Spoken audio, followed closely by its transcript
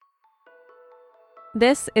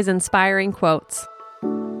This is Inspiring Quotes.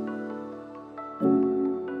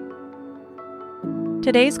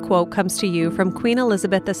 Today's quote comes to you from Queen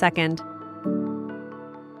Elizabeth II.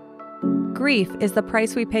 Grief is the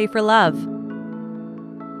price we pay for love.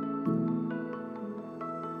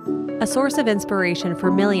 A source of inspiration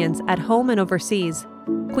for millions at home and overseas,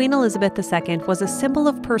 Queen Elizabeth II was a symbol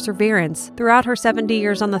of perseverance throughout her 70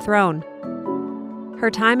 years on the throne. Her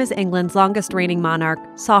time as England's longest reigning monarch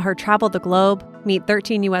saw her travel the globe, meet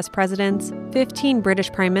 13 U.S. presidents, 15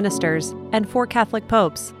 British prime ministers, and 4 Catholic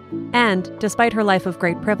popes, and, despite her life of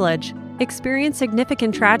great privilege, experience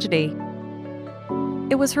significant tragedy.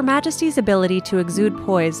 It was Her Majesty's ability to exude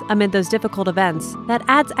poise amid those difficult events that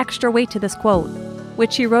adds extra weight to this quote,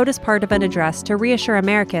 which she wrote as part of an address to reassure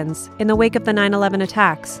Americans in the wake of the 9/11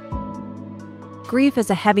 attacks. Grief is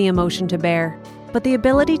a heavy emotion to bear, but the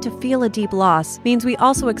ability to feel a deep loss means we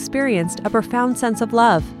also experienced a profound sense of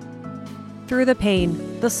love. Through the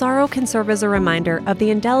pain, the sorrow can serve as a reminder of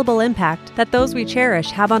the indelible impact that those we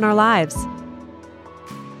cherish have on our lives.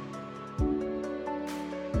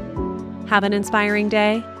 Have an inspiring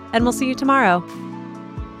day, and we'll see you tomorrow.